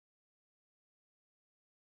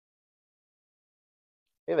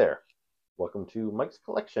Hey there. Welcome to Mike's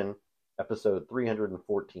Collection, episode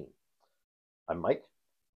 314. I'm Mike,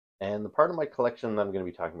 and the part of my collection that I'm going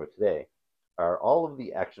to be talking about today are all of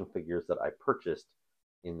the action figures that I purchased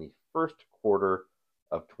in the first quarter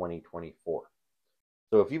of 2024.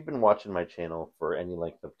 So if you've been watching my channel for any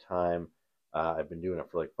length of time, I've been doing it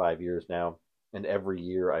for like 5 years now, and every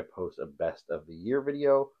year I post a best of the year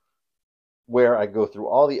video where I go through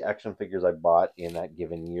all the action figures I bought in that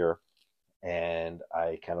given year and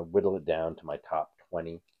I kind of whittle it down to my top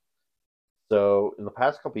 20. So in the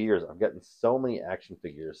past couple of years, I've gotten so many action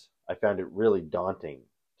figures. I found it really daunting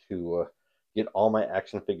to get all my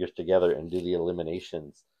action figures together and do the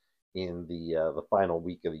eliminations in the final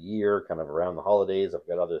week of the year, kind of around the holidays. I've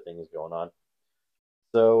got other things going on.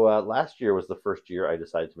 So last year was the first year I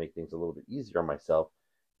decided to make things a little bit easier on myself,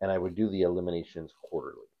 and I would do the eliminations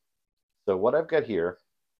quarterly. So what I've got here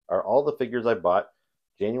are all the figures I bought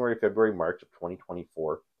January, February, March of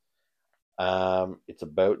 2024. It's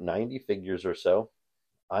about 90 figures or so.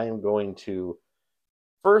 I am going to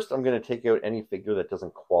first, I'm going to take out any figure that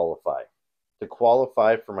doesn't qualify. To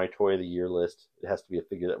qualify for my Toy of the Year list, it has to be a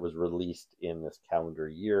figure that was released in this calendar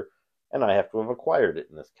year, and I have to have acquired it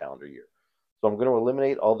in this calendar year. So I'm going to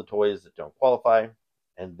eliminate all the toys that don't qualify,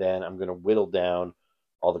 and then I'm going to whittle down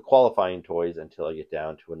all the qualifying toys until I get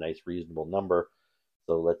down to a nice reasonable number.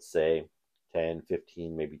 So let's say 10,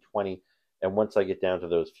 15, maybe 20. And once I get down to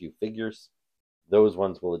those few figures, those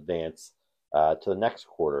ones will advance to the next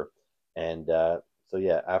quarter. And so,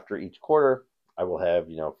 yeah, after each quarter, I will have,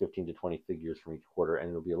 15 to 20 figures from each quarter, and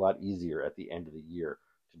it'll be a lot easier at the end of the year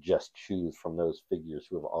to just choose from those figures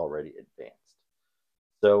who have already advanced.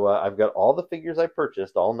 So I've got all the figures I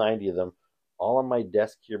purchased, all 90 of them, all on my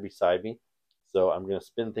desk here beside me. So I'm going to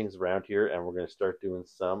spin things around here, and we're going to start doing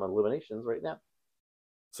some eliminations right now.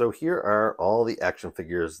 So here are all the action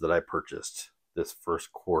figures that I purchased this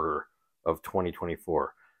first quarter of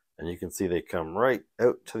 2024. And you can see they come right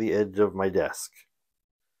out to the edge of my desk.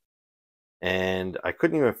 And I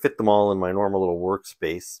couldn't even fit them all in my normal little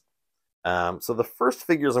workspace. So the first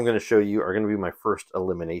figures I'm going to show you are going to be my first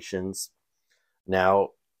eliminations.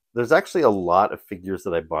 Now, there's actually a lot of figures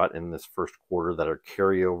that I bought in this first quarter that are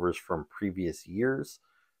carryovers from previous years.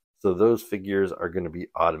 So those figures are going to be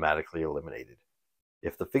automatically eliminated.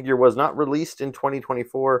 If the figure was not released in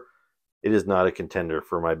 2024, it is not a contender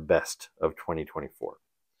for my best of 2024.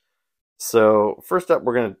 So first up,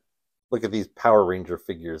 we're going to look at these Power Ranger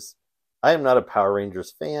figures. I am not a Power Rangers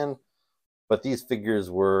fan, but these figures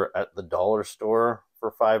were at the dollar store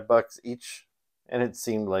for $5 each, and it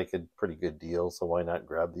seemed like a pretty good deal, so why not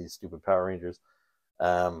grab these stupid Power Rangers?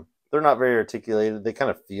 They're not very articulated. They kind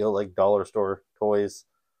of feel like dollar store toys.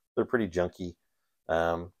 They're pretty junky.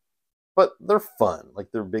 But they're fun.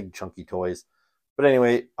 Like, they're big, chunky toys. But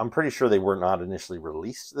anyway, I'm pretty sure they were not initially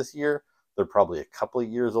released this year. They're probably a couple of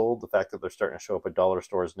years old, the fact that they're starting to show up at dollar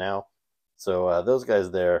stores now. So those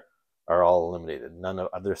guys there are all eliminated.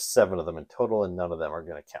 There's 7 of them in total, and none of them are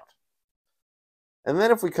going to count. And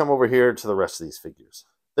then if we come over here to the rest of these figures,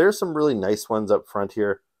 there's some really nice ones up front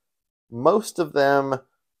here. Most of them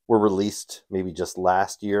were released maybe just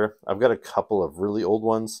last year. I've got a couple of really old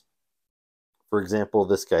ones. For example,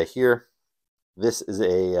 this guy here. This is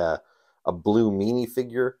a blue meanie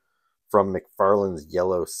figure from McFarlane's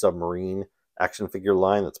Yellow Submarine action figure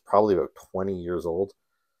line that's probably about 20 years old.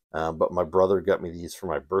 But my brother got me these for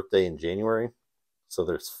my birthday in January. So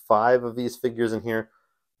there's 5 of these figures in here.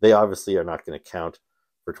 They obviously are not going to count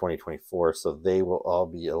for 2024, so they will all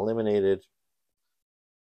be eliminated.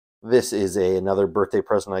 This is another birthday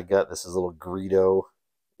present I got. This is a little Greedo.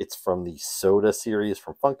 It's from the Soda series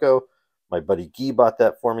from Funko. My buddy Guy bought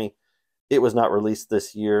that for me. It was not released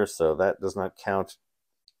this year, so that does not count.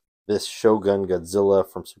 This Shogun Godzilla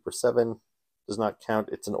from Super 7 does not count.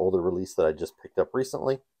 It's an older release that I just picked up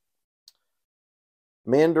recently.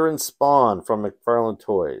 Mandarin Spawn from McFarlane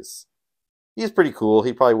Toys. He's pretty cool.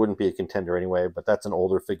 He probably wouldn't be a contender anyway, but that's an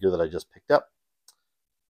older figure that I just picked up.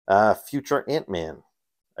 Future Ant-Man.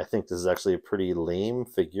 I think this is actually a pretty lame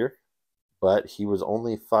figure, but he was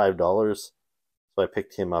only $5, so I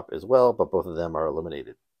picked him up as well, but both of them are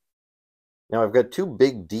eliminated. Now I've got 2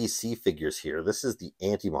 big DC figures here. This is the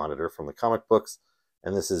Anti-Monitor from the comic books,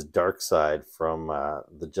 and this is Darkseid from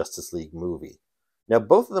the Justice League movie. Now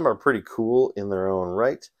both of them are pretty cool in their own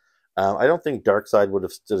right. I don't think Darkseid would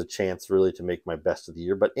have stood a chance really to make my best of the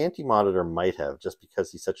year, but Anti-Monitor might have, just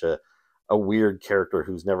because he's such a weird character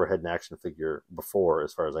who's never had an action figure before,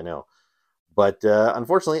 as far as I know. But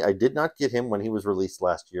unfortunately, I did not get him when he was released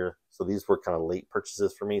last year, so these were kind of late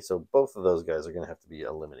purchases for me, so both of those guys are going to have to be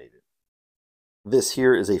eliminated. This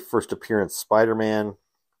here is a first appearance Spider-Man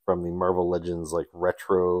from the Marvel Legends like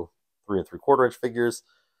retro 3 3/4 inch figures.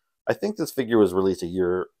 I think this figure was released a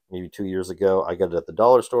year, maybe 2 years ago. I got it at the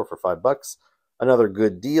dollar store for $5. Another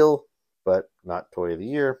good deal, but not Toy of the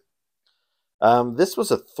Year. This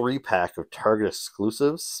was a 3-pack of Target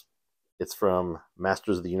exclusives. It's from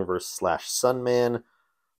Masters of the Universe / Sunman.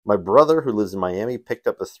 My brother, who lives in Miami, picked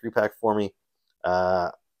up this 3-pack for me,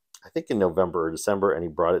 I think in November or December, and he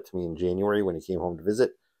brought it to me in January when he came home to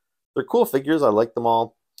visit. They're cool figures. I like them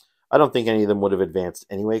all. I don't think any of them would have advanced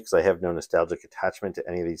anyway because I have no nostalgic attachment to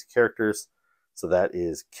any of these characters. So that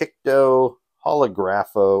is Kikdo,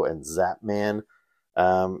 Holographo, and Zapman.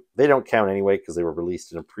 They don't count anyway because they were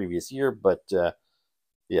released in a previous year, but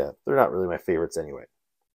yeah, they're not really my favorites anyway.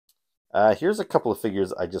 Here's a couple of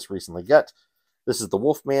figures I just recently got. This is the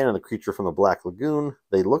Wolfman and the Creature from the Black Lagoon.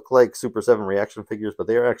 They look like Super 7 reaction figures, but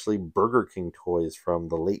they are actually Burger King toys from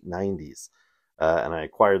the late 90s. And I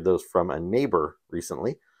acquired those from a neighbor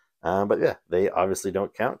recently. But yeah, they obviously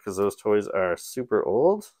don't count because those toys are super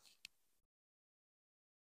old.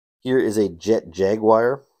 Here is a Jet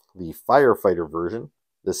Jaguar, the Firefighter version.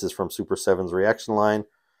 This is from Super 7's reaction line.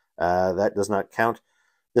 That does not count.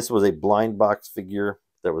 This was a blind box figure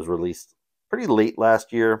that was released pretty late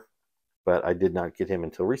last year, but I did not get him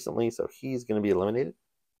until recently, so he's going to be eliminated.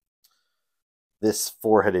 This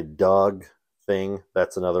 4-headed dog thing,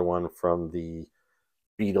 that's another one from the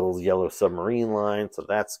Beatles Yellow Submarine line, so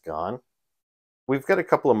that's gone. We've got a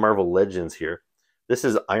couple of Marvel Legends here. This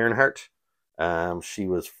is Ironheart. She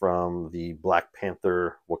was from the Black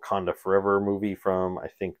Panther Wakanda Forever movie from, I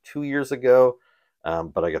think, 2 years ago.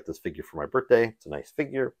 But I got this figure for my birthday. It's a nice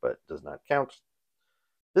figure, but does not count.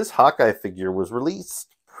 This Hawkeye figure was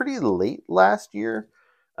released pretty late last year,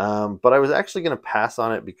 but I was actually going to pass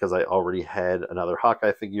on it because I already had another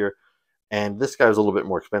Hawkeye figure. And this guy was a little bit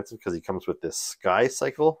more expensive because he comes with this Sky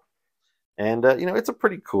Cycle. And, it's a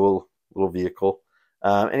pretty cool little vehicle.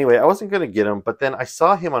 Anyway, I wasn't going to get him, but then I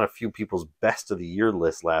saw him on a few people's Best of the Year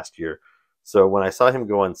list last year. So when I saw him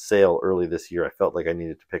go on sale early this year, I felt like I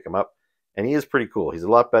needed to pick him up. And he is pretty cool. He's a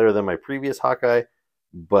lot better than my previous Hawkeye,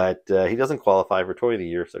 but he doesn't qualify for Toy of the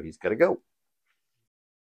Year, so he's got to go.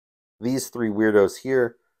 These 3 weirdos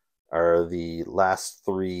here are the last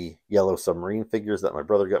 3 Yellow Submarine figures that my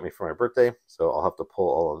brother got me for my birthday, so I'll have to pull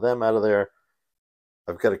all of them out of there.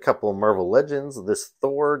 I've got a couple of Marvel Legends. This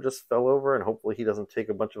Thor just fell over, and hopefully he doesn't take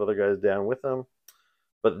a bunch of other guys down with him.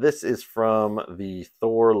 But this is from the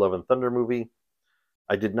Thor Love and Thunder movie.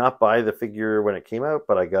 I did not buy the figure when it came out,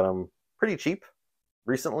 but I got him pretty cheap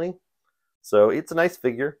recently. So it's a nice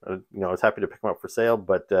figure. I was happy to pick him up for sale,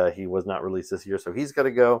 but he was not released this year, so he's got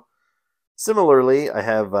to go. Similarly, I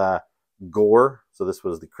have Gore. So this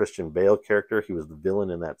was the Christian Bale character. He was the villain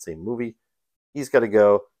in that same movie. He's got to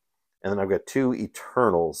go. And then I've got 2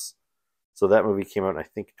 Eternals. So that movie came out in, I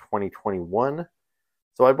think, 2021.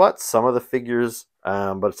 So I bought some of the figures,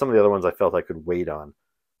 but some of the other ones I felt I could wait on.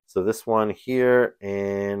 So this one here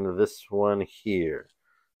and this one here.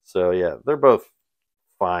 So yeah, they're both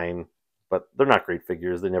fine, but they're not great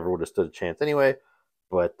figures. They never would have stood a chance anyway.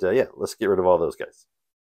 But yeah, let's get rid of all those guys.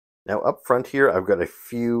 Now up front here, I've got a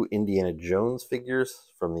few Indiana Jones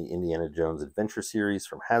figures from the Indiana Jones Adventure series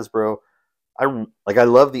from Hasbro. I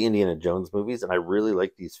love the Indiana Jones movies, and I really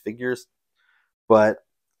like these figures, but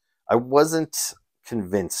I wasn't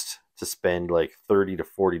convinced to spend like $30 to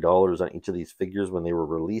 $40 on each of these figures when they were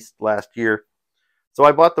released last year. So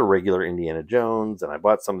I bought the regular Indiana Jones, and I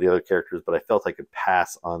bought some of the other characters, but I felt I could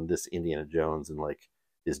pass on this Indiana Jones and like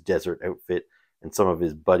his desert outfit and some of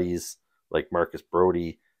his buddies like Marcus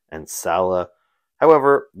Brody and Sala.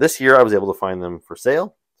 However, this year I was able to find them for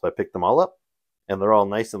sale, so I picked them all up. And they're all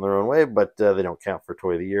nice in their own way, but they don't count for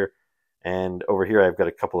Toy of the Year. And over here, I've got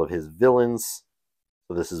a couple of his villains.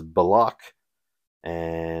 So this is Balak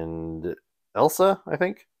and Elsa, I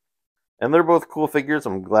think. And they're both cool figures.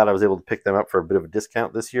 I'm glad I was able to pick them up for a bit of a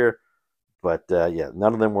discount this year. But yeah,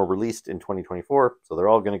 none of them were released in 2024, so they're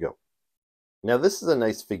all going to go. Now, this is a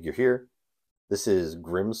nice figure here. This is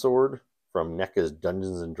Grimsword from NECA's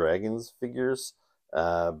Dungeons and Dragons figures,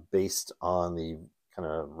 based on the kind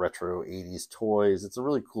of retro 80s toys. It's a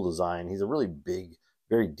really cool design. He's a really big,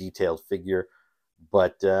 very detailed figure,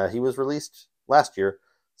 but he was released last year,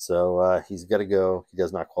 so he's got to go. He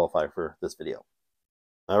does not qualify for this video.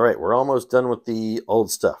 All right, we're almost done with the old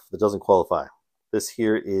stuff that doesn't qualify. This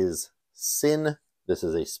here is Sin. This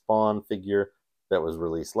is a Spawn figure that was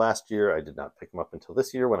released last year. I did not pick him up until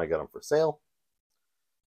this year when I got him for sale.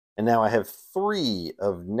 And now I have 3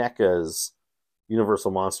 of NECA's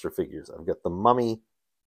Universal Monster figures. I've got the Mummy,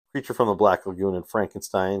 Creature from the Black Lagoon, and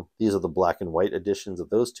Frankenstein. These are the black and white editions of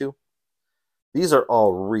those 2. These are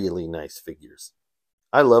all really nice figures.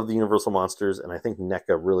 I love the Universal monsters, and I think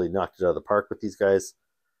NECA really knocked it out of the park with these guys.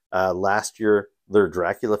 Last year, their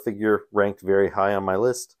Dracula figure ranked very high on my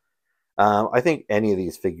list. I think any of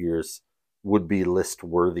these figures would be list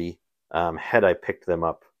worthy had I picked them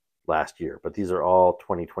up last year. But these are all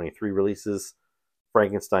 2023 releases.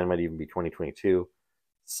 Frankenstein might even be 2022.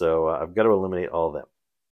 So I've got to eliminate all of them.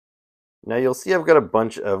 Now you'll see I've got a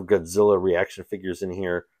bunch of Godzilla reaction figures in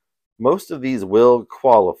here. Most of these will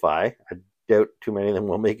qualify. I doubt too many of them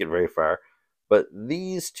will make it very far. But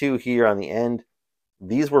these two here on the end,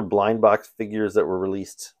 these were blind box figures that were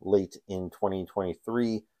released late in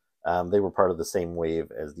 2023. They were part of the same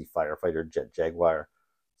wave as the Firefighter Jet Jaguar.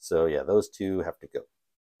 So yeah, those two have to go.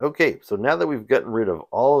 Okay, so now that we've gotten rid of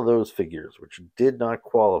all of those figures, which did not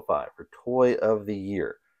qualify for Toy of the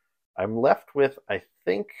Year, I'm left with, I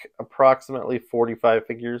think, approximately 45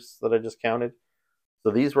 figures that I just counted. So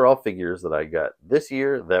these were all figures that I got this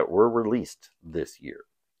year that were released this year.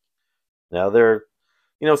 Now they're,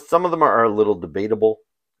 some of them are a little debatable,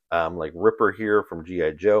 like Ripper here from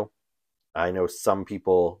G.I. Joe. I know some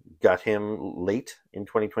people got him late in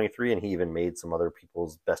 2023, and he even made some other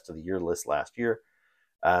people's Best of the Year list last year.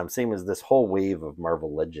 Same as this whole wave of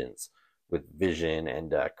Marvel Legends with Vision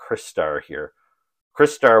and Chris Star here.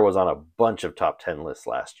 Chris Star was on a bunch of top 10 lists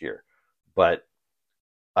last year. But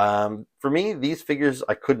for me, these figures,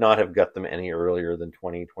 I could not have got them any earlier than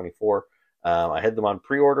 2024. I had them on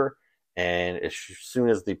pre-order, and as soon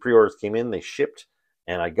as the pre-orders came in, they shipped,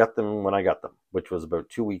 and I got them when I got them, which was about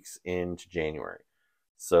 2 weeks into January.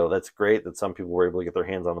 So that's great that some people were able to get their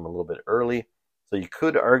hands on them a little bit early. So you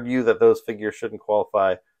could argue that those figures shouldn't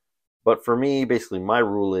qualify. But for me, basically my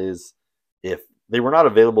rule is if they were not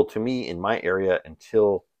available to me in my area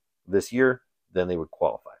until this year, then they would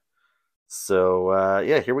qualify. So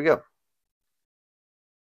yeah, here we go.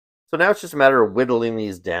 So now it's just a matter of whittling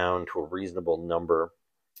these down to a reasonable number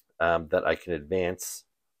that I can advance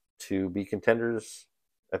to be contenders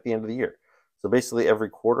at the end of the year. So basically every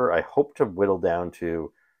quarter, I hope to whittle down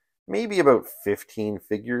to maybe about 15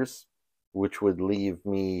 figures, which would leave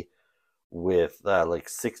me with like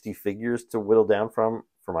 60 figures to whittle down from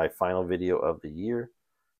for my final video of the year.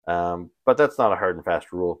 But that's not a hard and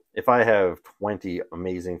fast rule. If I have 20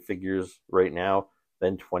 amazing figures right now,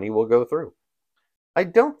 then 20 will go through. I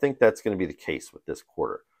don't think that's going to be the case with this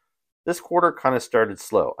quarter. This quarter kind of started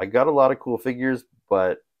slow. I got a lot of cool figures,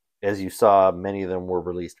 but as you saw, many of them were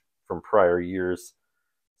released from prior years.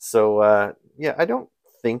 So yeah, I don't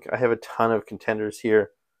think I have a ton of contenders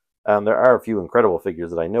here. There are a few incredible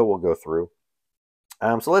figures that I know will go through.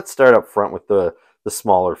 So let's start up front with the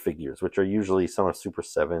smaller figures, which are usually some of Super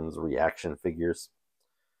 7's reaction figures.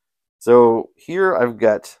 So here I've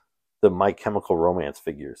got the My Chemical Romance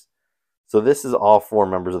figures. So this is all 4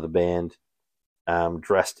 members of the band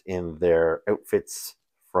dressed in their outfits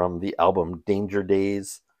from the album Danger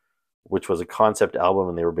Days, which was a concept album,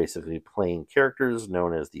 and they were basically playing characters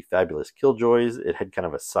known as the Fabulous Killjoys. It had kind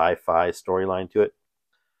of a sci-fi storyline to it.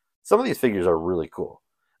 Some of these figures are really cool.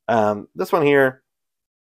 This one here,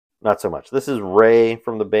 not so much. This is Ray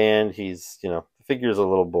from the band. He's, the figure's a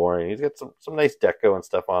little boring. He's got some nice deco and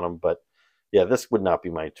stuff on him, but yeah, this would not be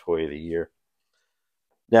my Toy of the Year.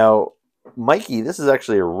 Now, Mikey, this is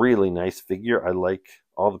actually a really nice figure. I like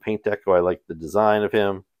all the paint deco. I like the design of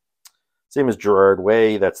him. Same as Gerard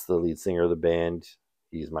Way. That's the lead singer of the band.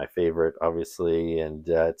 He's my favorite, obviously, and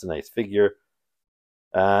it's a nice figure.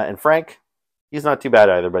 And Frank, he's not too bad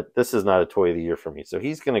either, but this is not a Toy of the Year for me, so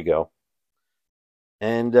he's going to go.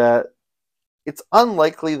 And it's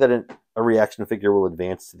unlikely that a reaction figure will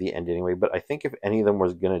advance to the end anyway, but I think if any of them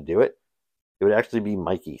was going to do it, it would actually be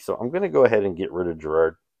Mikey. So I'm going to go ahead and get rid of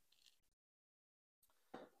Gerard.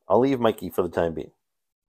 I'll leave Mikey for the time being.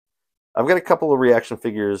 I've got a couple of reaction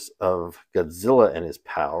figures of Godzilla and his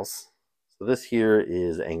pals. So this here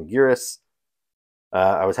is Anguirus.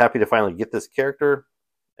 I was happy to finally get this character,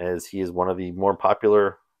 as he is one of the more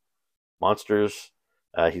popular monsters.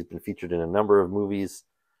 He's been featured in a number of movies.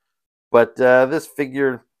 But this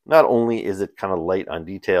figure, not only is it kind of light on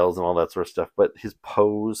details and all that sort of stuff, but his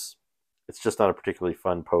pose, it's just not a particularly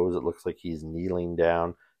fun pose. It looks like he's kneeling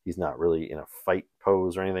down. He's not really in a fight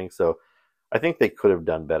pose or anything. So I think they could have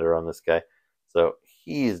done better on this guy. So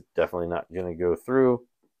he's definitely not going to go through.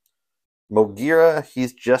 Mogira,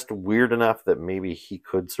 he's just weird enough that maybe he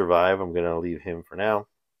could survive. I'm going to leave him for now.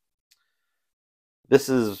 This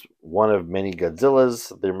is one of many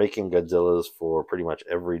Godzillas. They're making Godzillas for pretty much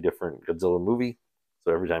every different Godzilla movie.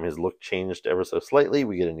 So every time his look changed ever so slightly,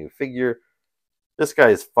 we get a new figure. This guy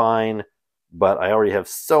is fine, but I already have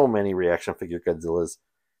so many reaction figure Godzillas.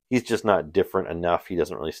 He's just not different enough. He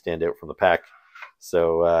doesn't really stand out from the pack.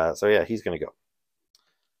 So yeah, he's going to go.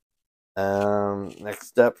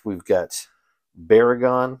 Next up, we've got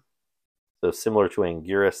Baragon. So similar to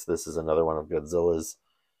Anguirus, this is another one of Godzilla's,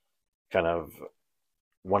 kind of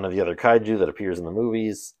one of the other kaiju that appears in the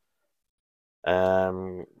movies.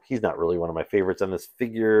 He's not really one of my favorites, and this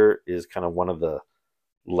figure is kind of one of the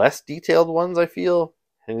less detailed ones, I feel.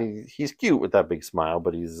 And he's cute with that big smile,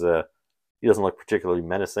 but he doesn't look particularly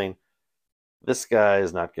menacing. This guy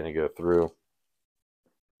is not going to go through.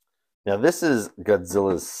 Now this is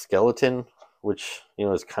Godzilla's skeleton, which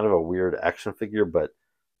is kind of a weird action figure, but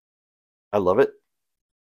I love it.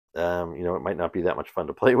 It might not be that much fun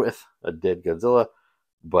to play with, a dead Godzilla,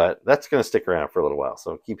 but that's going to stick around for a little while,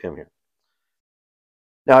 so keep him here.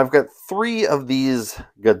 Now I've got 3 of these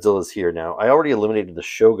Godzillas here now. I already eliminated the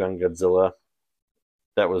Shogun Godzilla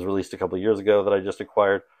that was released a couple of years ago that I just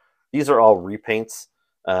acquired. These are all repaints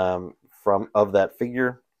of that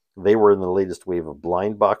figure. They were in the latest wave of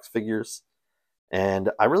blind box figures.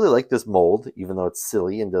 And I really like this mold, even though it's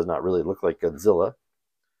silly and does not really look like Godzilla.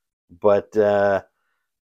 But,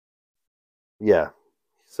 yeah.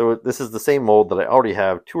 So this is the same mold that I already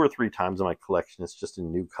have 2 or 3 times in my collection. It's just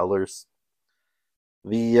in new colors.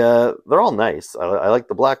 They're all nice. I like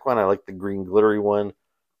the black one. I like the green glittery one.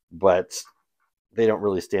 But they don't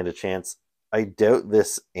really stand a chance. I doubt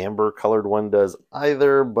this amber colored one does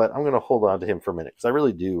either, but I'm going to hold on to him for a minute because I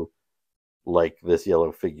really do like this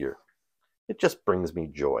yellow figure. It just brings me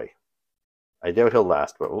joy. I doubt he'll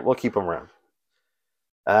last, but we'll keep him around.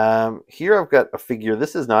 Here I've got a figure.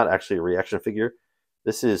 This is not actually a reaction figure.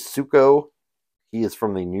 This is Suko. He is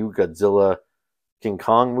from the new Godzilla King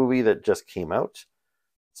Kong movie that just came out.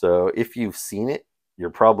 So if you've seen it, you're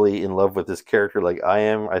probably in love with this character like I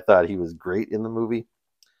am. I thought he was great in the movie.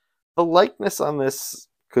 The likeness on this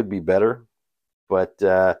could be better, but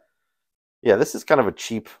yeah, this is kind of a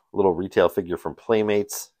cheap little retail figure from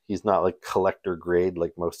Playmates. He's not like collector grade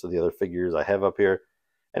like most of the other figures I have up here.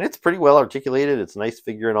 And it's pretty well articulated. It's a nice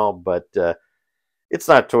figure and all, but it's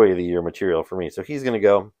not Toy of the Year material for me. So he's going to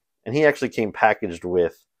go. And he actually came packaged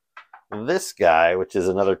with this guy, which is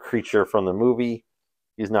another creature from the movie.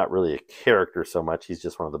 He's not really a character so much. He's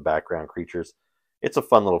just one of the background creatures. It's a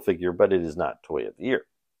fun little figure, but it is not Toy of the Year.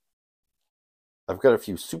 I've got a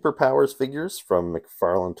few Superpowers figures from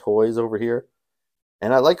McFarlane Toys over here.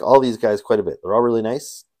 And I like all these guys quite a bit. They're all really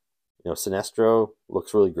nice. Sinestro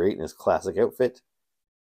looks really great in his classic outfit.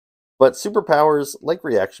 But Superpowers, like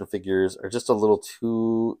reaction figures, are just a little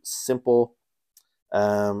too simple.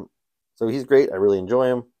 So he's great. I really enjoy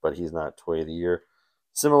him, but he's not Toy of the Year.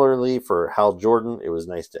 Similarly, for Hal Jordan, it was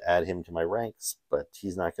nice to add him to my ranks, but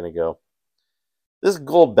he's not going to go. This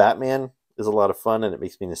gold Batman is a lot of fun, and it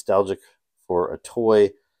makes me nostalgic for a toy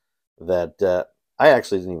that I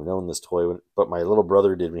actually didn't even own this toy, but my little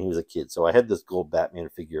brother did when he was a kid. So I had this gold Batman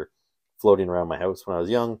figure floating around my house when I was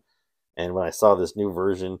young, and when I saw this new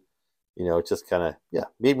version, it just kind of,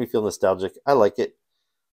 made me feel nostalgic. I like it,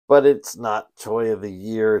 but it's not Toy of the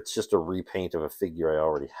Year. It's just a repaint of a figure I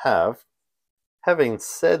already have. Having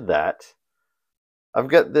said that, I've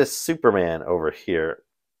got this Superman over here,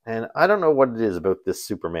 and I don't know what it is about this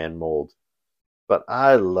Superman mold, but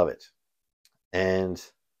I love it. And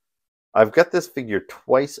I've got this figure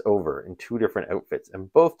twice over in 2 different outfits,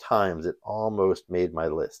 and both times it almost made my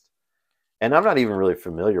list. And I'm not even really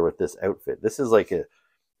familiar with this outfit. This is like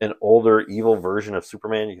an older, evil version of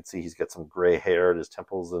Superman. You can see he's got some gray hair at his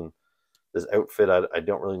temples, and this outfit, I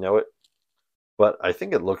don't really know it. But I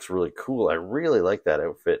think it looks really cool. I really like that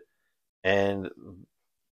outfit. And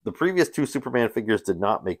the previous 2 Superman figures did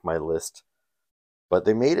not make my list, but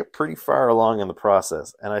they made it pretty far along in the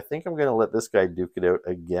process. And I think I'm going to let this guy duke it out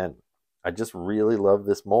again. I just really love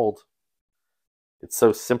this mold. It's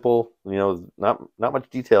so simple, not much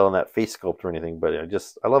detail in that face sculpt or anything, but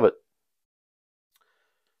I love it.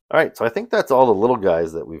 All right, so I think that's all the little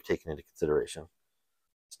guys that we've taken into consideration.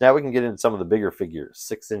 So now we can get into some of the bigger figures,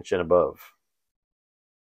 6-inch and above.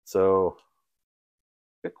 So,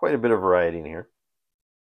 got quite a bit of variety in here.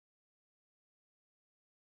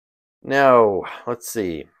 Now, let's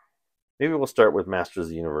see. Maybe we'll start with Masters of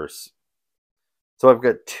the Universe. So I've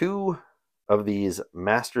got 2 of these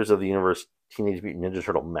Masters of the Universe Teenage Mutant Ninja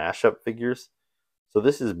Turtle mashup figures. So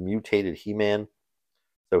this is mutated He-Man.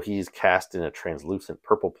 So he's cast in a translucent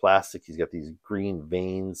purple plastic. He's got these green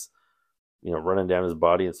veins, running down his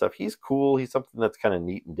body and stuff. He's cool. He's something that's kind of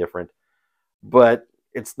neat and different. But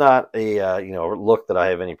it's not a look that I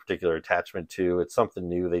have any particular attachment to. It's something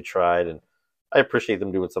new they tried, and I appreciate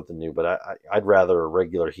them doing something new. But I'd rather a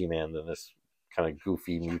regular He-Man than this kind of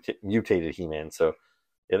goofy mutated He-Man. So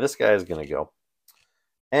yeah, this guy is gonna go.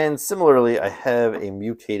 And similarly, I have a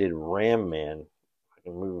mutated Ram Man. I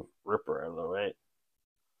can move Ripper out of the way.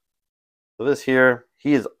 So this here,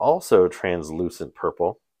 he is also translucent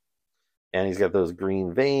purple. And he's got those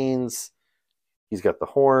green veins. He's got the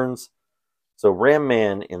horns. So Ram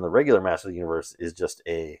Man in the regular Master of the Universe is just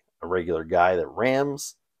a regular guy that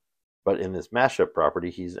rams. But in this mashup property,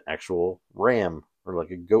 he's an actual ram, or like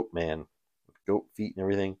a goat man with goat feet and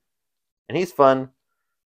everything. And he's fun,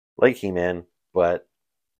 like He-Man, but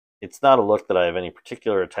it's not a look that I have any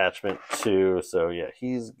particular attachment to. So yeah,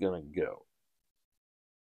 he's going to go.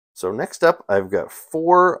 So next up, I've got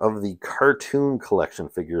 4 of the cartoon collection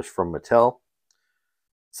figures from Mattel.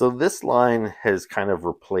 So this line has kind of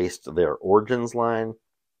replaced their Origins line.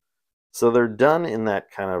 So they're done in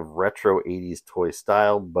that kind of retro 80s toy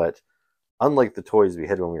style, but unlike the toys we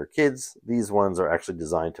had when we were kids, these ones are actually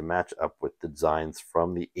designed to match up with the designs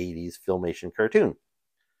from the 80s Filmation cartoon.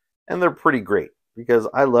 And they're pretty great, because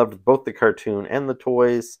I loved both the cartoon and the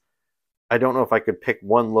toys. I don't know if I could pick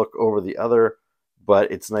one look over the other,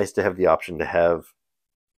 but it's nice to have the option to have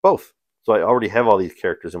both. So I already have all these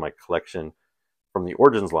characters in my collection from the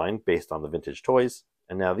Origins line based on the vintage toys,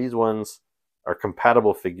 and now these ones are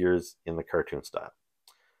compatible figures in the cartoon style.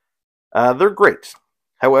 They're great.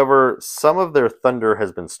 However, some of their thunder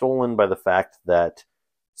has been stolen by the fact that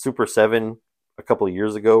Super 7 a couple of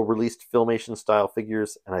years ago released Filmation style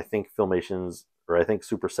figures, and I think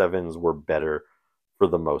Super 7s were better for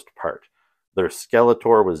the most part. Their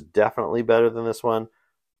Skeletor was definitely better than this one.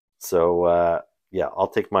 So yeah, I'll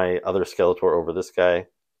take my other Skeletor over this guy.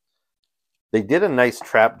 They did a nice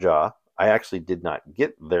trap jaw. I actually did not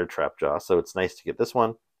get their trap jaw, so it's nice to get this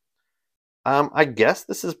one. I guess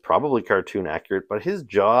this is probably cartoon accurate, but his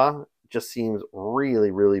jaw just seems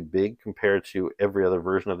really, really big compared to every other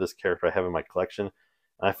version of this character I have in my collection.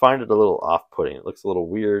 And I find it a little off-putting. It looks a little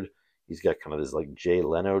weird. He's got kind of this like Jay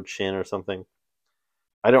Leno chin or something.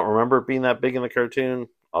 I don't remember it being that big in the cartoon.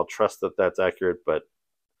 I'll trust that that's accurate, but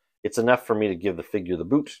it's enough for me to give the figure the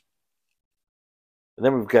boot. And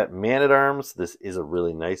then we've got Man-at-Arms. This is a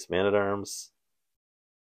really nice Man-at-Arms.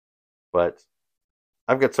 But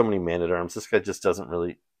I've got so many Man-at-Arms. This guy just doesn't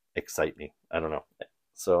really excite me. I don't know.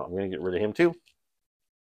 So I'm going to get rid of him too.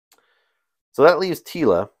 So that leaves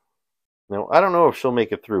Teela. Now, I don't know if she'll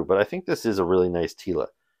make it through, but I think this is a really nice Teela.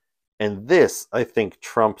 And this, I think,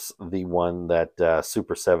 trumps the one that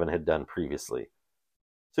Super 7 had done previously.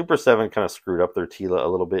 Super 7 kind of screwed up their Teela a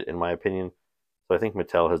little bit, in my opinion. So I think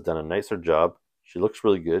Mattel has done a nicer job. She looks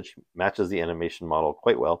really good. She matches the animation model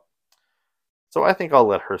quite well. So I think I'll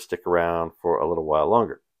let her stick around for a little while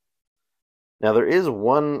longer. Now, there is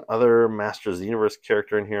one other Masters of the Universe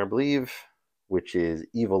character in here, I believe, which is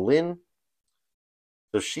Evelyn.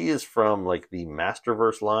 So she is from like the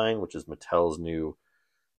Masterverse line, which is Mattel's new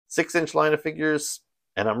 6-inch line of figures.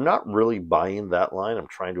 And I'm not really buying that line. I'm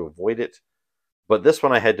trying to avoid it. But this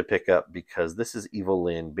one I had to pick up because this is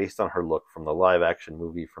Evelyn based on her look from the live-action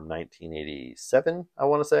movie from 1987, I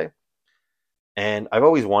want to say. And I've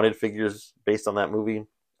always wanted figures based on that movie.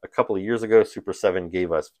 A couple of years ago, Super 7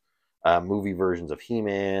 gave us movie versions of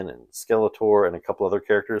He-Man and Skeletor and a couple other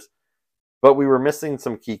characters. But we were missing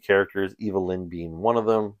some key characters, Evelyn being one of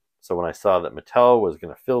them. So when I saw that Mattel was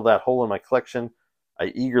going to fill that hole in my collection,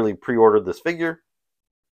 I eagerly pre-ordered this figure.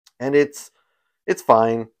 And it's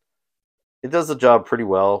fine. It does the job pretty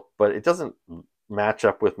well, but it doesn't match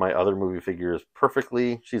up with my other movie figures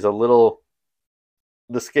perfectly. She's the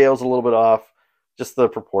scale's a little bit off. Just the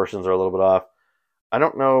proportions are a little bit off. I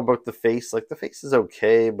don't know about the face. Like, the face is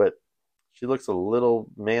okay, but she looks a little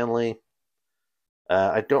manly.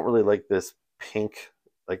 I don't really like this pink.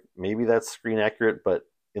 Like, maybe that's screen accurate, but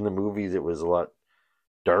in the movies it was a lot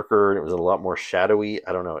darker and it was a lot more shadowy.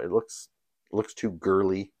 I don't know. It looks too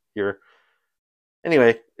girly here.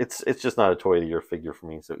 Anyway, it's just not a toy of the year figure for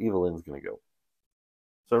me, so Evelyn's going to go.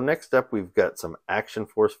 So next up, we've got some Action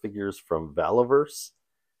Force figures from Valaverse.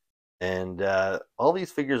 And all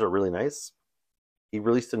these figures are really nice. He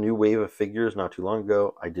released a new wave of figures not too long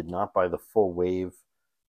ago. I did not buy the full wave.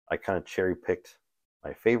 I kind of cherry-picked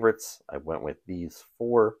my favorites. I went with these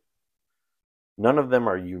 4. None of them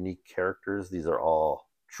are unique characters. These are all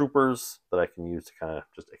troopers that I can use to kind of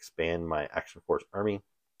just expand my Action Force army.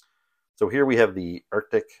 So here we have the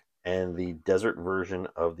Arctic and the desert version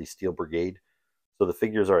of the Steel Brigade. So the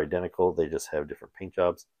figures are identical. They just have different paint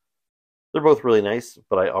jobs. They're both really nice,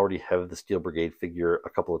 but I already have the Steel Brigade figure a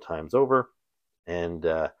couple of times over. And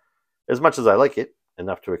as much as I like it,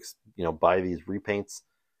 enough to buy these repaints,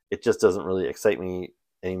 it just doesn't really excite me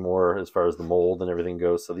anymore as far as the mold and everything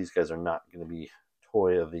goes. So these guys are not going to be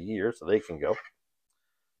toy of the year, so they can go.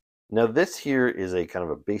 Now this here is a kind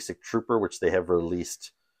of a basic trooper, which they have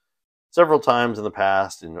released several times in the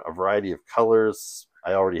past in a variety of colors.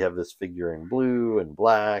 I already have this figure in blue and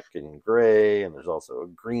black and gray, and there's also a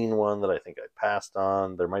green one that I think I passed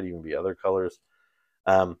on. There might even be other colors.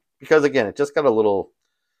 Because again, it just got a little,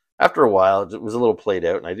 after a while, it was a little played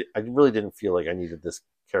out, and I really didn't feel like I needed this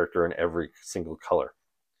character in every single color.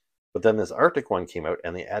 But then this Arctic one came out,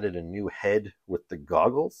 and they added a new head with the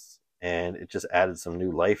goggles, and it just added some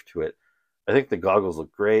new life to it. I think the goggles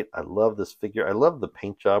look great. I love this figure. I love the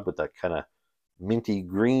paint job with that kind of minty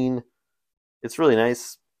green. It's really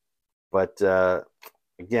nice. But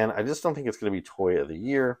again, I just don't think it's going to be Toy of the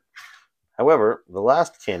Year. However, the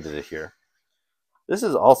last candidate here, this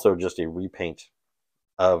is also just a repaint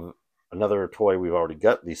of another toy we've already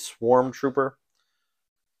got, the Swarm Trooper.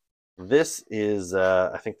 This is,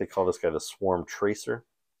 I think they call this guy the Swarm Tracer.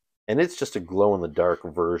 And it's just a glow-in-the-dark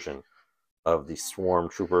version of the Swarm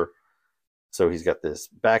Trooper. So he's got this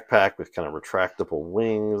backpack with kind of retractable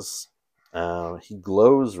wings. He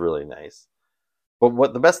glows really nice. But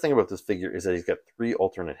what the best thing about this figure is that he's got 3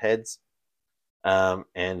 alternate heads.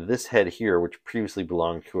 And this head here, which previously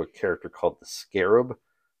belonged to a character called the Scarab,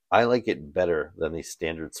 I like it better than the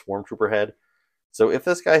standard Swarm Trooper head. So if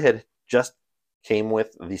this guy had just came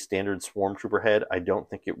with the standard Swarm Trooper head, I don't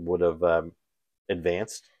think it would have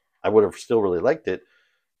advanced. I would have still really liked it.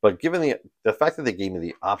 But given the fact that they gave me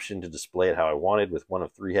the option to display it how I wanted with one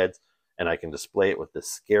of 3 heads, and I can display it with this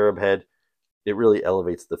Scarab head, it really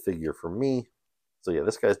elevates the figure for me. So yeah,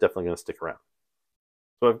 this guy's definitely going to stick around.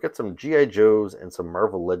 So I've got some G.I. Joes and some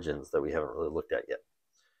Marvel Legends that we haven't really looked at yet.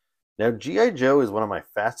 Now, G.I. Joe is one of my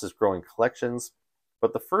fastest growing collections,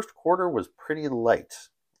 but the first quarter was pretty light.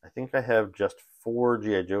 I think I have just 4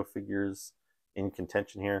 G.I. Joe figures in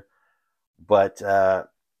contention here, but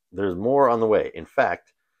there's more on the way. In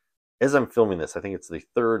fact, as I'm filming this, I think it's the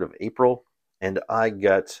 3rd of April, and I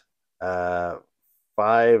got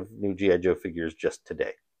 5 new G.I. Joe figures just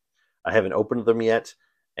today. I haven't opened them yet,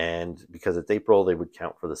 and because it's April, they would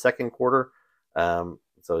count for the second quarter.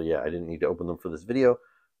 So yeah, I didn't need to open them for this video,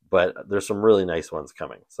 but there's some really nice ones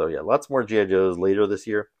coming. So yeah, lots more G.I. Joes later this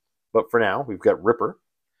year. But for now, we've got Ripper,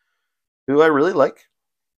 who I really like,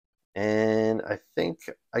 and I think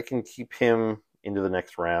I can keep him into the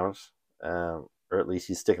next round, or at least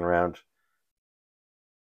he's sticking around.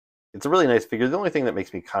 It's a really nice figure. The only thing that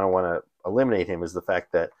makes me kind of want to eliminate him is the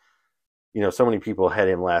fact that, you know, so many people had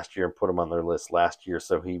him last year and put him on their list last year.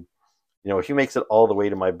 So he, you know, if he makes it all the way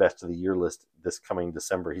to my best of the year list this coming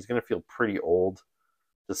December, he's going to feel pretty old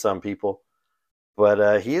to some people.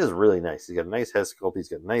 But he is really nice. He's got a nice head sculpt. He's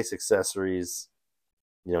got nice accessories.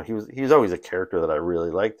 You know, he was always a character that I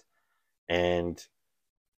really liked. And,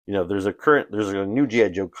 you know, there's a new G.I.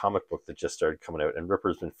 Joe comic book that just started coming out, and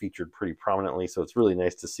Ripper's been featured pretty prominently. So it's really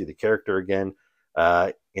nice to see the character again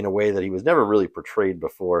in a way that he was never really portrayed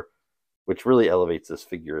before, which really elevates this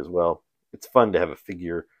figure as well. It's fun to have a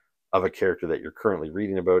figure of a character that you're currently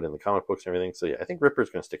reading about in the comic books and everything. So yeah, I think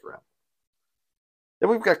Ripper's going to stick around. Then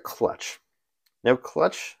we've got Clutch. Now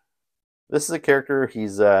Clutch, this is a character,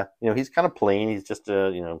 he's you know, he's kind of plain. He's just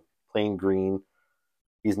a, you know, plain green.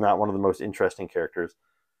 He's not one of the most interesting characters.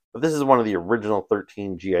 But this is one of the original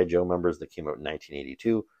 13 G.I. Joe members that came out in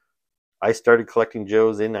 1982. I started collecting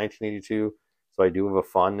Joes in 1982, so I do have a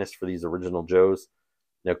fondness for these original Joes.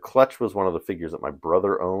 Now, Clutch was one of the figures that my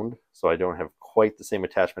brother owned, so I don't have quite the same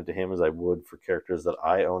attachment to him as I would for characters that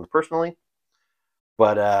I owned personally.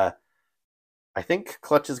 But I think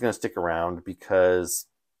Clutch is going to stick around because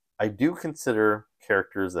I do consider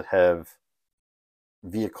characters that have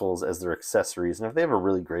vehicles as their accessories, and if they have a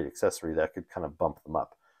really great accessory, that could kind of bump them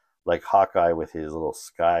up. Like Hawkeye with his little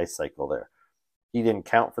Sky Cycle there. He didn't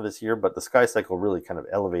count for this year, but the Sky Cycle really kind of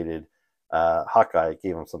elevated Hawkeye,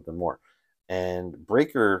 gave him something more. And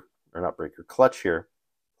Clutch here,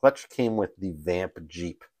 Clutch came with the Vamp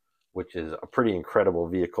Jeep, which is a pretty incredible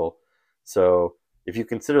vehicle. So if you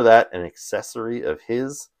consider that an accessory of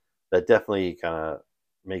his, that definitely kind of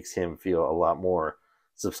makes him feel a lot more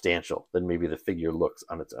substantial than maybe the figure looks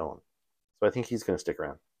on its own. So I think he's going to stick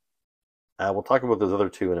around. We'll talk about those other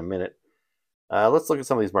 2 in a minute. Let's look at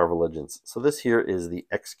some of these Marvel Legends. So this here is the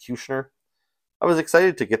Executioner. I was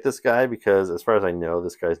excited to get this guy because, as far as I know,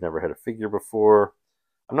 this guy's never had a figure before.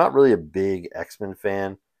 I'm not really a big X-Men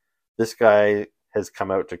fan. This guy has come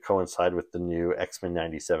out to coincide with the new X-Men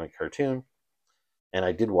 97 cartoon. And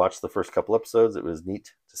I did watch the first couple episodes. It was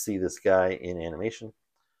neat to see this guy in animation.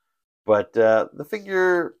 But the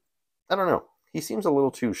figure, I don't know. He seems a little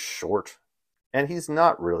too short. And he's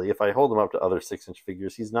not really. If I hold him up to other 6-inch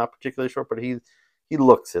figures, he's not particularly short, but he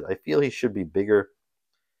looks it. I feel he should be bigger.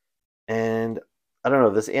 And I don't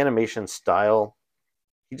know, this animation style,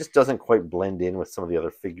 he just doesn't quite blend in with some of the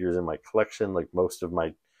other figures in my collection. Like most of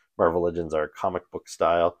my Marvel Legends are comic book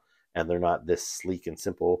style, and they're not this sleek and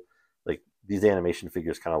simple. Like these animation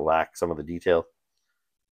figures kind of lack some of the detail.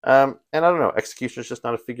 And I don't know, Executioner is just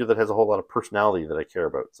not a figure that has a whole lot of personality that I care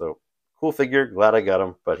about. So cool figure, glad I got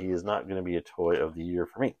him, but he is not going to be a toy of the year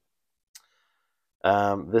for me.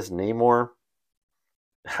 This Namor,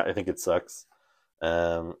 I think it sucks.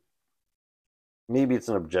 Maybe it's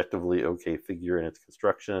an objectively okay figure in its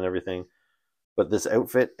construction and everything, but this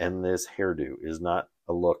outfit and this hairdo is not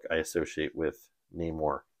a look I associate with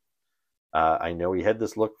Namor. I know he had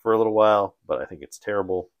this look for a little while, but I think it's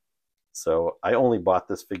terrible. So I only bought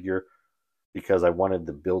this figure because I wanted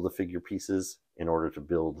to build the figure pieces in order to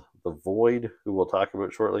build the Void, who we'll talk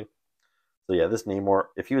about shortly. So yeah, this Namor,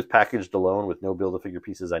 if he was packaged alone with no Build-A-Figure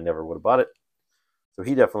pieces, I never would have bought it. So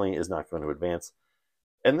he definitely is not going to advance.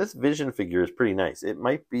 And this Vision figure is pretty nice. It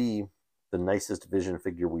might be the nicest Vision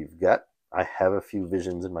figure we've got. I have a few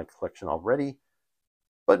Visions in my collection already,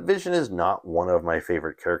 but Vision is not one of my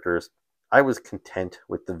favorite characters. I was content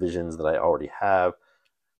with the Visions that I already have.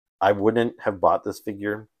 I wouldn't have bought this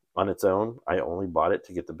figure on its own. I only bought it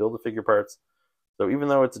to get the Build-A-Figure parts. So even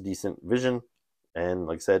though it's a decent Vision, and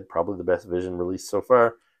like I said, probably the best Vision released so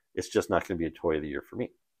far, it's just not going to be a toy of the year for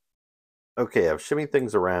me. Okay, I've shimmied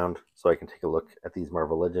things around so I can take a look at these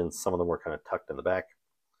Marvel Legends. Some of them were kind of tucked in the back.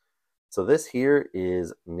 So this here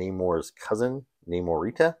is Namor's cousin,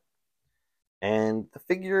 Namorita. And the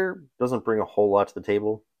figure doesn't bring a whole lot to the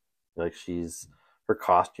table. Like her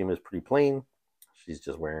costume is pretty plain. She's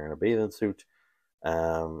just wearing a bathing suit.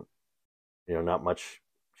 Not much.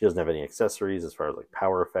 She doesn't have any accessories as far as like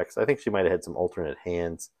power effects. I think she might have had some alternate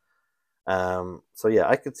hands. So yeah,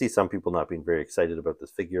 I could see some people not being very excited about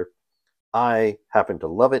this figure. I happen to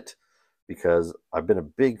love it because I've been a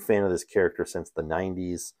big fan of this character since the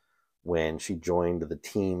 90s when she joined the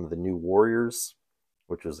team, the New Warriors,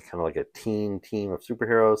 which was kind of like a teen team of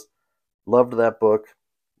superheroes. Loved that book.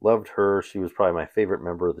 Loved her. She was probably my favorite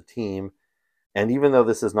member of the team. And even though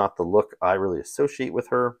this is not the look I really associate with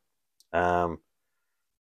her,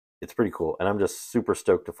 it's pretty cool. And I'm just super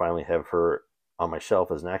stoked to finally have her on my shelf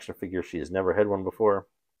as an action figure. She has never had one before.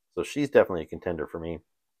 So she's definitely a contender for me.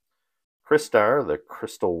 Crystar, the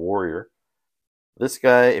Crystal Warrior. This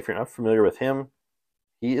guy, if you're not familiar with him,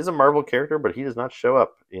 he is a Marvel character, but he does not show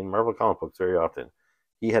up in Marvel comic books very often.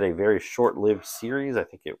 He had a very short-lived series. I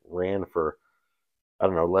think it ran for, I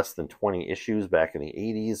don't know, less than 20 issues back in the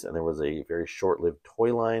 80s, and there was a very short-lived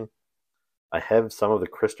toy line. I have some of the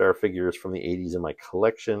Crystar figures from the 80s in my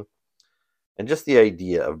collection, and just the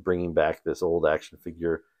idea of bringing back this old action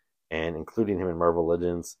figure and including him in Marvel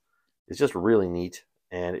Legends is just really neat.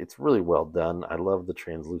 And it's really well done. I love the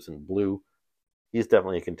translucent blue. He's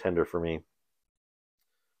definitely a contender for me.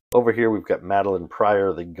 Over here, we've got Madeline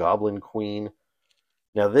Pryor, the Goblin Queen.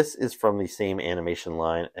 Now, this is from the same animation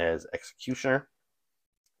line as Executioner.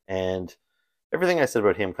 And everything I said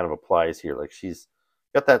about him kind of applies here. Like, she's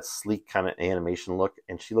got that sleek kind of animation look,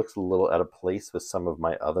 and she looks a little out of place with some of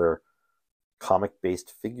my other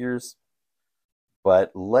comic-based figures.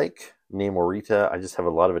 But like Namorita, I just have a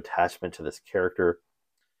lot of attachment to this character.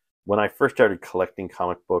 When I first started collecting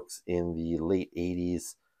comic books in the late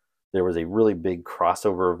 80s, there was a really big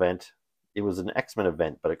crossover event. It was an X-Men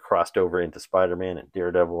event, but it crossed over into Spider-Man and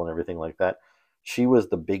Daredevil and everything like that. She was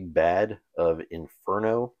the big bad of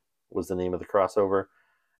Inferno, was the name of the crossover.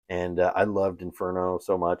 And I loved Inferno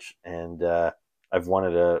so much. And I've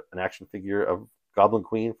wanted an action figure of Goblin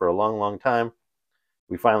Queen for a long, long time.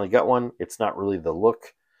 We finally got one. It's not really the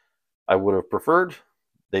look I would have preferred.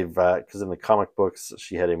 Because in the comic books,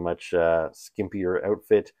 she had a much skimpier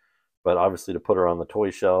outfit, but obviously to put her on the toy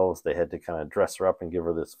shelves, they had to kind of dress her up and give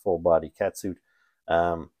her this full body catsuit.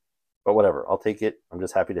 But whatever, I'll take it. I'm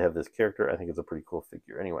just happy to have this character. I think it's a pretty cool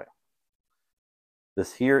figure anyway.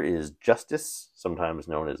 This here is Justice, sometimes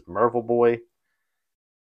known as Marvel Boy.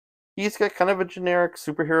 He's got kind of a generic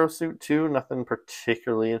superhero suit too. Nothing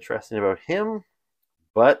particularly interesting about him,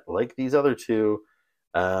 but like these other two,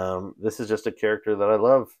 this is just a character that I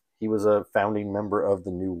love. He was a founding member of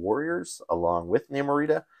the New Warriors along with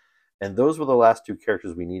Namorita, and those were the last two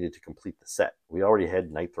characters we needed to complete the set. We already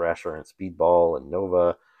had Night Thrasher and Speedball and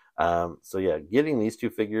Nova. So yeah, getting these two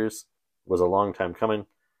figures was a long time coming,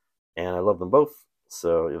 and I love them both,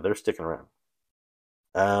 so they're sticking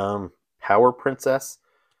around. Power Princess.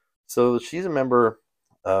 So she's a member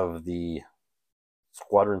of the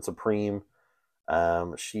Squadron Supreme.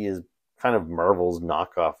 She is kind of Marvel's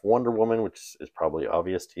knockoff Wonder Woman, which is probably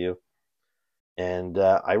obvious to you. And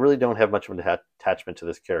I really don't have much of an attachment to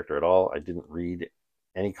this character at all. I didn't read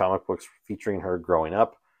any comic books featuring her growing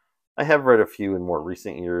up. I have read a few in more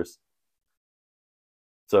recent years.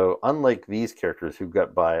 So unlike these characters who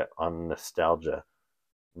got by on nostalgia,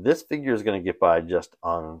 this figure is going to get by just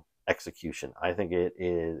on execution. I think it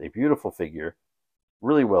is a beautiful figure,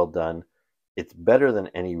 really well done. It's better than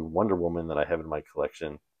any Wonder Woman that I have in my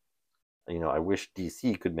collection. I wish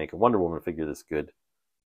DC could make a Wonder Woman figure this good.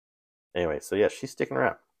 Anyway, so yeah, she's sticking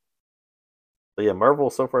around. So yeah, Marvel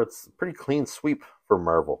so far, it's a pretty clean sweep for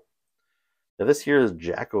Marvel. Now this here is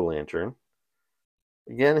Jack-O-Lantern.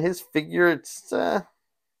 Again, his figure,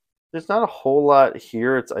 there's not a whole lot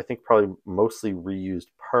here. It's, I think, probably mostly reused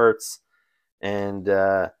parts. And,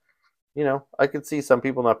 I could see some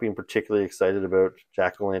people not being particularly excited about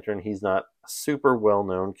Jack-O-Lantern. He's not a super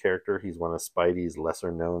well-known character. He's one of Spidey's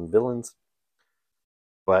lesser-known villains.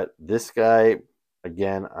 But this guy,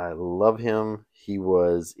 again, I love him. He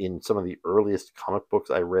was in some of the earliest comic books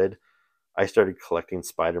I read. I started collecting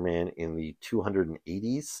Spider-Man in the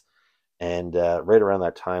 280s. And right around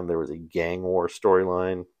that time, there was a gang war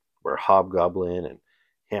storyline where Hobgoblin and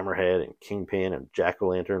Hammerhead and Kingpin and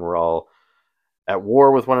Jack-O-Lantern were all at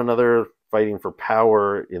war with one another, fighting for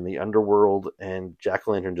power in the underworld. And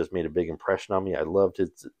Jack-O-Lantern just made a big impression on me. I loved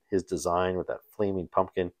his design with that flaming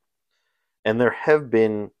pumpkin. And there have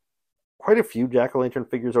been quite a few Jack-O-Lantern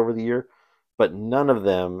figures over the year, but none of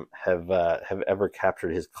them have ever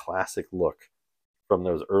captured his classic look from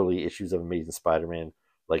those early issues of Amazing Spider-Man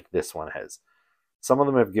like this one has. Some of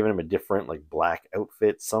them have given him a different, like, black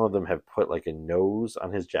outfit. Some of them have put, like, a nose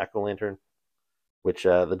on his Jack-O-Lantern, which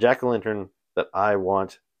the Jack-O-Lantern that I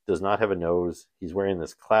want does not have a nose. He's wearing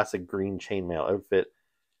this classic green chainmail outfit.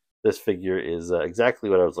 This figure is exactly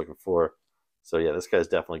what I was looking for. So yeah, this guy's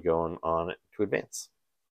definitely going on to advance.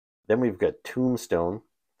 Then we've got Tombstone.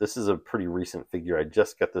 This is a pretty recent figure. I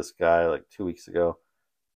just got this guy like 2 weeks ago.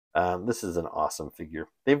 This is an awesome figure.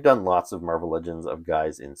 They've done lots of Marvel Legends of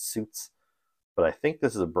guys in suits, but I think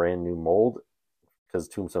this is a brand new mold because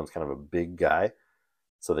Tombstone's kind of a big guy,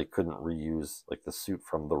 so they couldn't reuse like the suit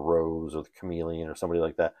from the Rose or the Chameleon or somebody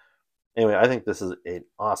like that. Anyway, I think this is an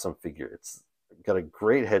awesome figure. It's got a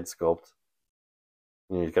great head sculpt.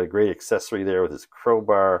 He's got a great accessory there with his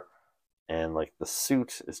crowbar, and like the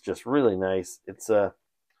suit is just really nice.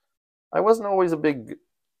 I wasn't always a big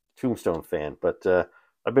Tombstone fan, but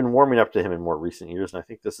I've been warming up to him in more recent years, and I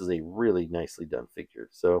think this is a really nicely done figure.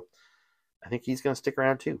 So I think he's going to stick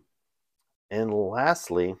around too. And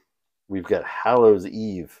lastly, we've got Hallows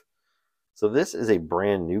Eve. So this is a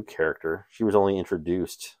brand new character. She was only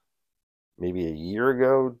introduced maybe a year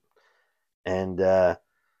ago, and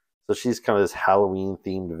so she's kind of this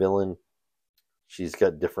Halloween-themed villain. She's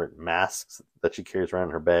got different masks that she carries around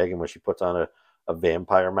in her bag, and when she puts on a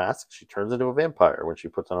vampire mask, she turns into a vampire. When she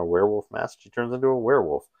puts on a werewolf mask, she turns into a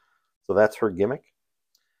werewolf. So that's her gimmick.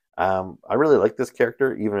 I really like this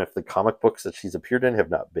character, even if the comic books that she's appeared in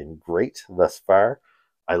have not been great thus far.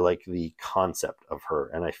 I like the concept of her,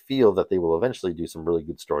 and I feel that they will eventually do some really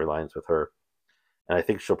good storylines with her. And I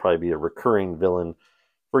think she'll probably be a recurring villain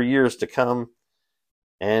for years to come.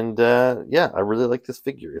 And yeah, I really like this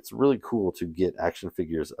figure. It's really cool to get action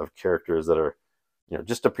figures of characters that are,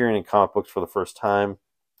 just appearing in comic books for the first time.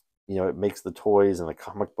 It makes the toys and the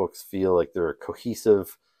comic books feel like they're a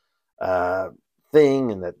cohesive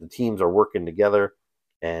thing, and that the teams are working together.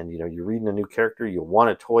 And you're reading a new character, you want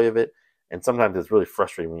a toy of it, and sometimes it's really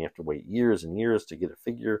frustrating when you have to wait years and years to get a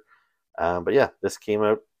figure. But yeah, this came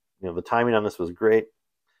out. The timing on this was great.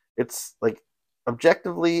 It's like,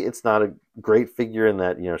 objectively, it's not a great figure in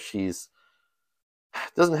that she's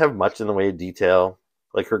doesn't have much in the way of detail.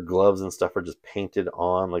 Like, her gloves and stuff are just painted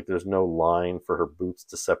on. Like, there's no line for her boots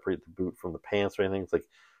to separate the boot from the pants or anything. It's like,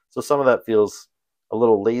 so some of that feels a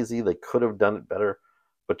little lazy. They could have done it better,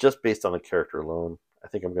 but just based on the character alone, I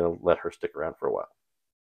think I'm going to let her stick around for a while.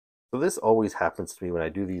 So this always happens to me when I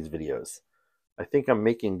do these videos. I think I'm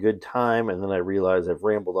making good time, and then I realize I've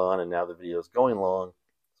rambled on, and now the video is going long.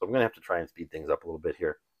 So I'm going to have to try and speed things up a little bit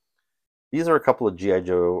here. These are a couple of G.I.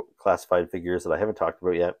 Joe classified figures that I haven't talked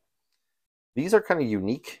about yet. These are kind of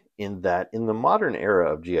unique in that in the modern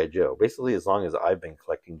era of G.I. Joe, basically as long as I've been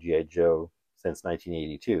collecting G.I. Joe since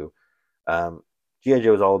 1982, G.I.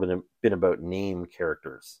 Joe has all been about name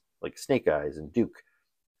characters like Snake Eyes and Duke.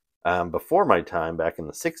 Before my time, back in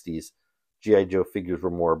the 60s, G.I. Joe figures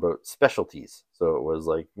were more about specialties. So it was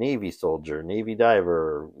like Navy soldier, Navy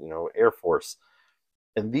diver, Air Force.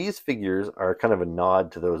 And these figures are kind of a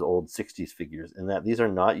nod to those old 60s figures in that these are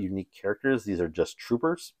not unique characters. These are just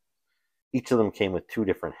troopers. Each of them came with two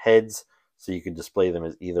different heads, so you could display them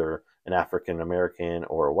as either an African American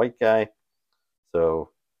or a white guy.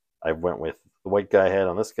 So I went with the white guy head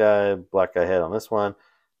on this guy, black guy head on this one.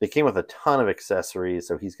 They came with a ton of accessories,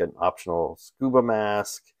 so he's got an optional scuba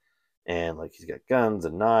mask. And like he's got guns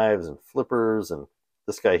and knives and flippers, and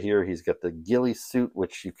this guy here, he's got the ghillie suit,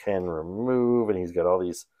 which you can remove, and he's got all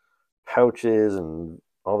these pouches and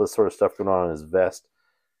all this sort of stuff going on in his vest.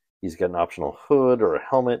 He's got an optional hood or a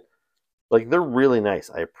helmet. Like, they're really nice.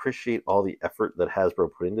 I appreciate all the effort that Hasbro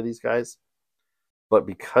put into these guys. But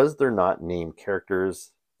because they're not named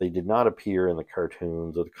characters, they did not appear in the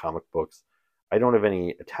cartoons or the comic books. I don't have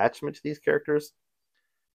any attachment to these characters.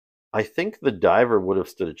 I think the diver would have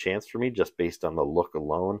stood a chance for me just based on the look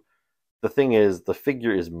alone. The thing is, the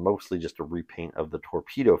figure is mostly just a repaint of the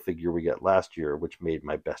torpedo figure we got last year, which made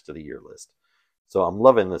my best of the year list. So I'm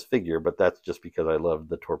loving this figure, but that's just because I love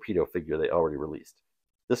the torpedo figure they already released.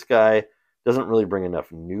 This guy doesn't really bring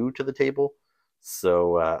enough new to the table,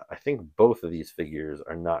 so I think both of these figures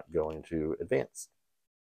are not going to advance.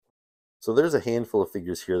 So there's a handful of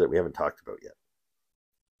figures here that we haven't talked about yet.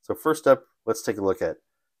 So first up, let's take a look at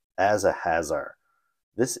Azahazar.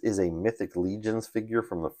 This is a Mythic Legions figure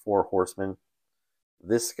from the Four Horsemen.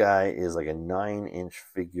 This guy is like a 9-inch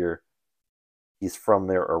figure. He's from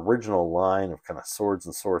their original line of kind of swords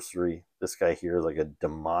and sorcery. This guy here is like a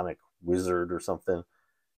demonic wizard or something.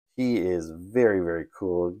 He is very, very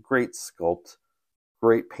cool. Great sculpt,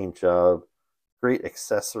 great paint job, great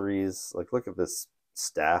accessories. Like, look at this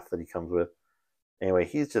staff that he comes with. Anyway,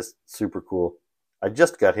 he's just super cool. I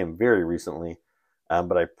just got him very recently,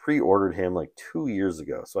 but I pre-ordered him like 2 years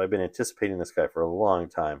ago. So I've been anticipating this guy for a long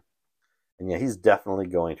time. And yeah, he's definitely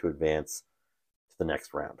going to advance to the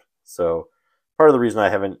next round. So part of the reason I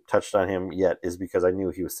haven't touched on him yet is because I knew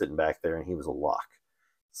he was sitting back there and he was a lock.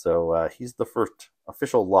 So he's the first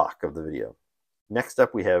official lock of the video. Next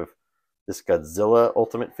up, we have this Godzilla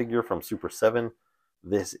Ultimate figure from Super 7.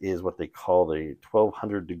 This is what they call the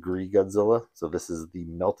 1200 degree Godzilla. So this is the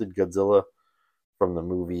melted Godzilla from the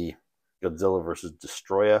movie Godzilla vs.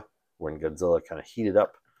 Destroya, when Godzilla kind of heated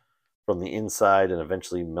up from the inside and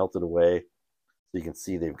eventually melted away. So you can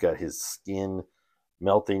see they've got his skin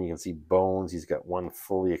melting. You can see bones. He's got one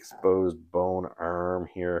fully exposed bone arm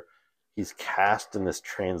here. He's cast in this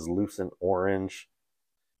translucent orange,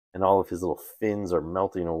 and all of his little fins are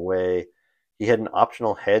melting away. He had an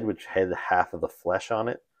optional head which had half of the flesh on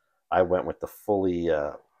it. I went with the fully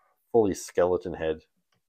skeleton head,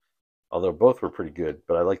 although both were pretty good,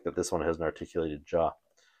 but I like that this one has an articulated jaw.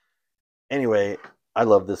 Anyway, I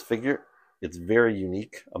love this figure. It's very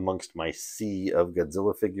unique amongst my sea of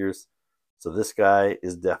Godzilla figures. So this guy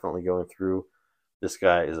is definitely going through. This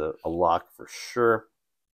guy is a lock for sure.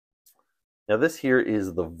 Now this here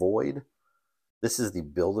is the Void. This is the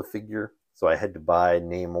Build-A-Figure. So I had to buy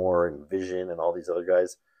Namor and Vision and all these other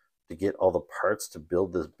guys to get all the parts to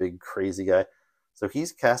build this big crazy guy. So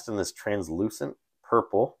he's cast in this translucent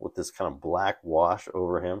purple with this kind of black wash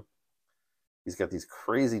over him. He's got these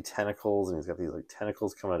crazy tentacles, and he's got these like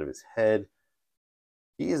tentacles coming out of his head.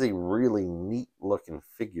 He is a really neat looking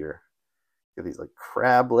figure. Got these like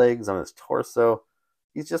crab legs on his torso.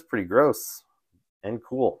 He's just pretty gross and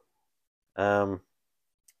cool.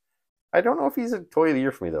 I don't know if he's a toy of the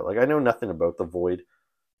year for me though. Like, I know nothing about the Void.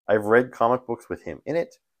 I've read comic books with him in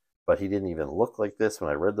it, but he didn't even look like this when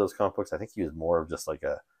I read those comic books. I think he was more of just like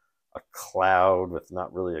a cloud with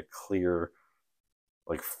not really a clear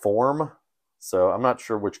like form. So I'm not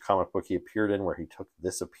sure which comic book he appeared in where he took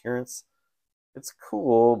this appearance. It's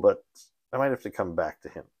cool, but I might have to come back to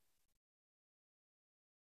him.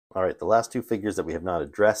 All right, the last two figures that we have not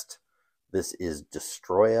addressed. This is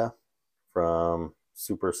Destroya from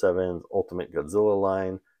Super 7's Ultimate Godzilla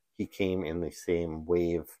line. He came in the same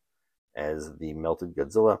wave as the melted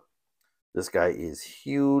Godzilla. This guy is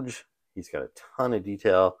huge. He's got a ton of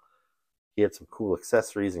detail. He had some cool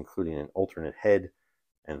accessories, including an alternate head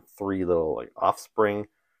and 3 little like offspring.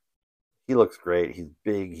 He looks great. He's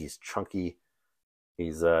big. He's chunky.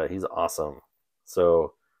 He's awesome.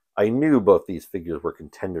 So I knew both these figures were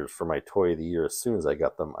contenders for my toy of the year as soon as I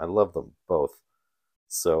got them. I love them both.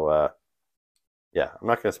 So yeah, I'm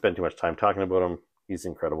not going to spend too much time talking about him. He's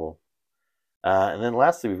incredible. And then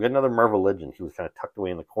lastly, we've got another Marvel Legend. He was kind of tucked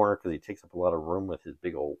away in the corner because he takes up a lot of room with his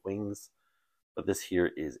big old wings. But this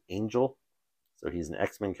here is Angel. So he's an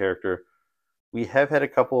X-Men character. We have had a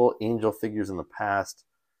couple Angel figures in the past,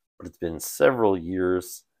 but it's been several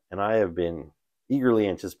years, and I have been eagerly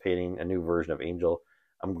anticipating a new version of Angel.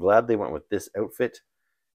 I'm glad they went with this outfit.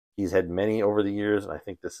 He's had many over the years, and I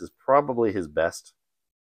think this is probably his best.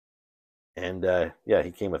 And yeah,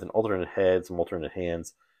 he came with an alternate head, some alternate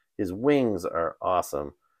hands. His wings are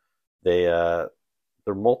awesome. They're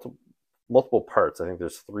multiple parts. I think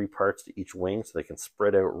there's 3 parts to each wing, so they can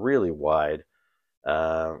spread out really wide.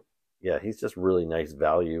 Yeah, he's just really nice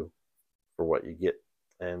value for what you get.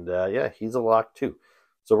 And yeah, he's a lock too.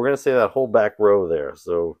 So we're going to say that whole back row there.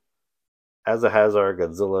 So Hazard,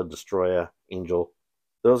 Godzilla, Destroyer, Angel,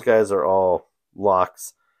 those guys are all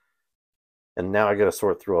locks. And now I got to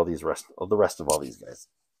sort through the rest of all these guys.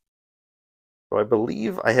 So I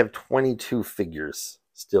believe I have 22 figures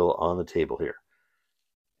still on the table here.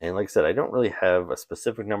 And like I said, I don't really have a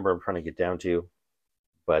specific number I'm trying to get down to,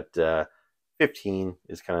 but 15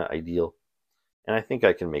 is kind of ideal. And I think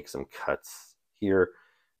I can make some cuts here.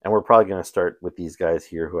 And we're probably going to start with these guys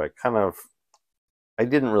here who I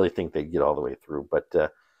didn't really think they'd get all the way through.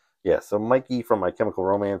 But yeah, so Mikey from My Chemical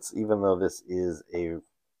Romance, even though this is a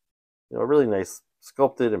really nice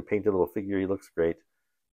sculpted and painted little figure, he looks great.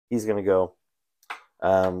 He's going to go.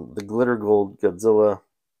 The Glitter Gold Godzilla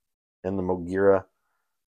and the Mogira,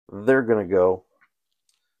 they're going to go.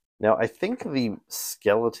 Now, I think the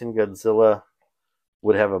Skeleton Godzilla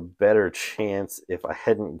would have a better chance if I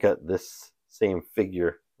hadn't got this same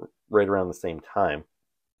figure right around the same time.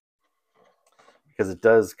 Because it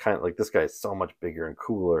does kind of, like, this guy is so much bigger and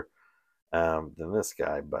cooler than this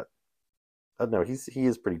guy. But, I don't know, he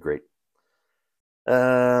is pretty great.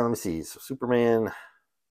 Let me see. So, Superman,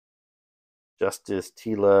 Justice,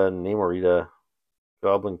 Tila, Namorita,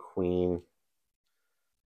 Goblin Queen,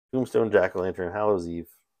 Tombstone, Jack-o'-lantern, Hallows Eve,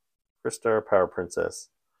 Crystar, Power Princess,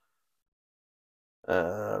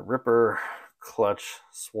 Ripper, Clutch,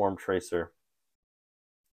 Swarm Tracer.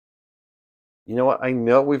 You know what? I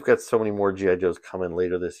know we've got so many more G.I. Joes coming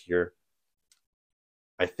later this year.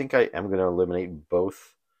 I think I am going to eliminate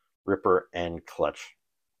both Ripper and Clutch.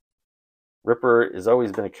 Ripper has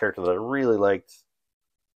always been a character that I really liked,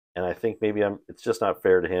 and I think maybe it's just not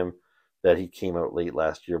fair to him that he came out late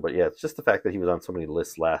last year. But yeah, it's just the fact that he was on so many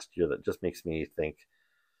lists last year that just makes me think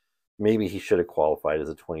maybe he should have qualified as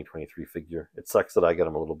a 2023 figure. It sucks that I got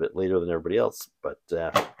him a little bit later than everybody else, but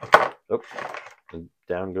and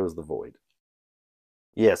down goes the void.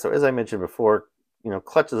 Yeah, so as I mentioned before,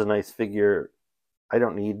 Clutch is a nice figure. I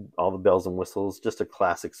don't need all the bells and whistles. Just a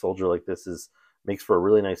classic soldier like this makes for a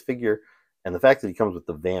really nice figure. And the fact that he comes with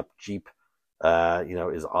the Vamp Jeep,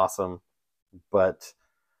 is awesome. But,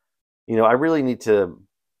 I really need to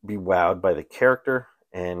be wowed by the character.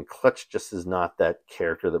 And Clutch just is not that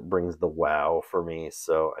character that brings the wow for me.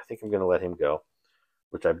 So I think I'm going to let him go,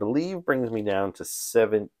 which I believe brings me down to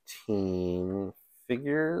 17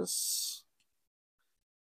 figures,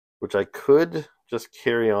 which I could just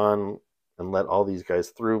carry on and let all these guys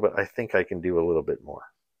through, but I think I can do a little bit more.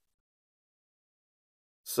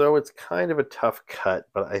 So it's kind of a tough cut,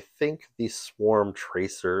 but I think the Swarm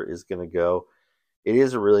Tracer is going to go. It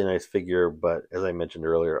is a really nice figure, but as I mentioned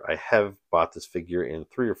earlier, I have bought this figure in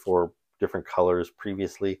 3 or 4 different colors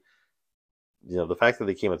previously. The fact that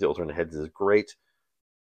they came with the alternate heads is great,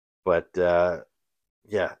 but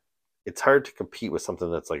yeah, it's hard to compete with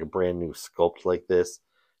something that's like a brand new sculpt like this.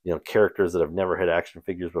 Characters that have never had action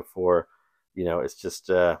figures before. It's just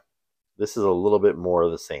this is a little bit more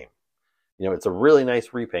of the same. It's a really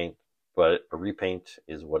nice repaint, but a repaint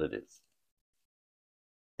is what it is.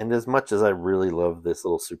 And as much as I really love this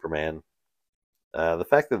little Superman, the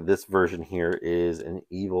fact that this version here is an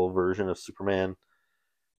evil version of Superman,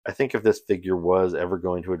 I think if this figure was ever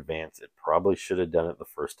going to advance, it probably should have done it the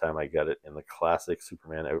first time I got it in the classic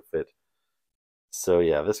Superman outfit. So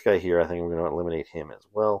yeah, this guy here, I think I'm going to eliminate him as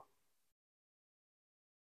well.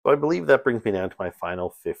 So I believe that brings me down to my final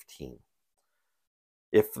 15.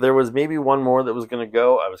 If there was maybe one more that was going to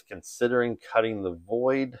go, I was considering cutting the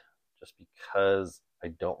Void, just because I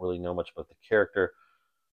don't really know much about the character.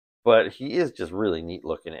 But he is just really neat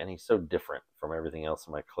looking, and he's so different from everything else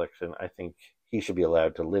in my collection. I think he should be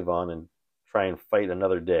allowed to live on and try and fight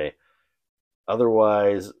another day.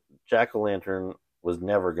 Otherwise, Jack-o'-lantern was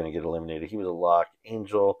never going to get eliminated. He was a lock.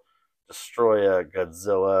 Angel, Destroyer,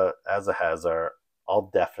 Godzilla, Hazard,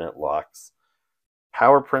 all definite locks.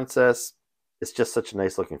 Power Princess, it's just such a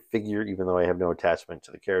nice looking figure, even though I have no attachment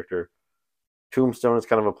to the character. Tombstone is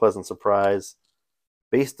kind of a pleasant surprise.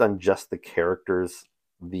 Based on just the characters,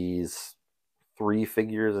 these 3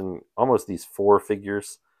 figures and almost these 4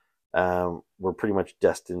 figures were pretty much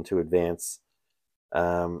destined to advance.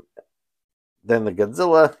 Then the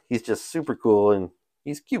Godzilla, he's just super cool and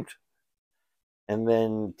he's cute. And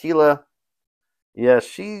then Tila, yeah,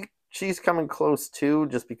 she's coming close too,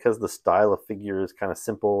 just because the style of figure is kind of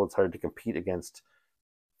simple. It's hard to compete against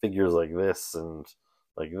figures like this and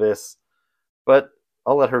like this. But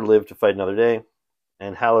I'll let her live to fight another day.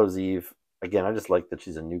 And Hallows Eve, again, I just like that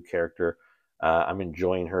she's a new character. I'm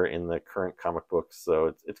enjoying her in the current comic books,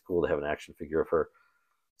 so it's cool to have an action figure of her.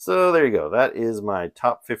 So there you go. That is my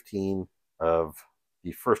top 15 of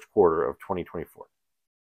the first quarter of 2024.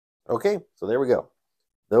 Okay, so there we go.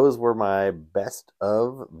 those were my best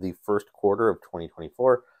of the first quarter of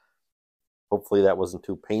 2024. Hopefully that wasn't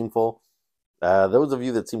too painful. Those of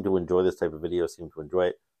you that seem to enjoy this type of video seem to enjoy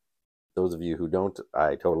it. Those of you who don't,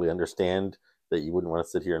 I totally understand that you wouldn't want to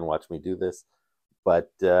sit here and watch me do this.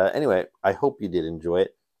 But anyway, I hope you did enjoy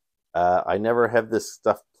it. I never have this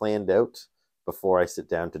stuff planned out before I sit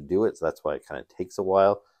down to do it, so that's why it kind of takes a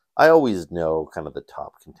while. I always know kind of the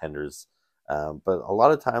top contenders, but a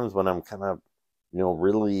lot of times when I'm kind of,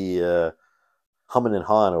 really humming and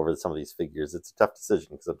hawing over some of these figures, it's a tough decision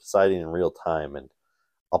because I'm deciding in real time, and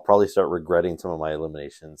I'll probably start regretting some of my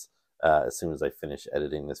eliminations as soon as I finish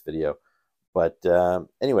editing this video. But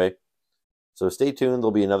anyway, so stay tuned.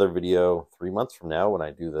 There'll be another video 3 months from now when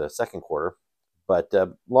I do the second quarter. But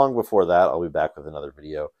long before that, I'll be back with another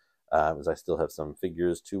video as I still have some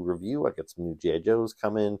figures to review. I got some new G.I. Joes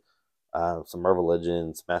coming, some Marvel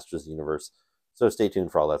Legends, Masters of the Universe. So stay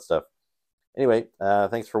tuned for all that stuff. Anyway,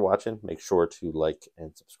 thanks for watching. Make sure to like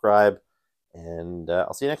and subscribe, and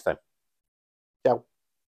I'll see you next time. Ciao.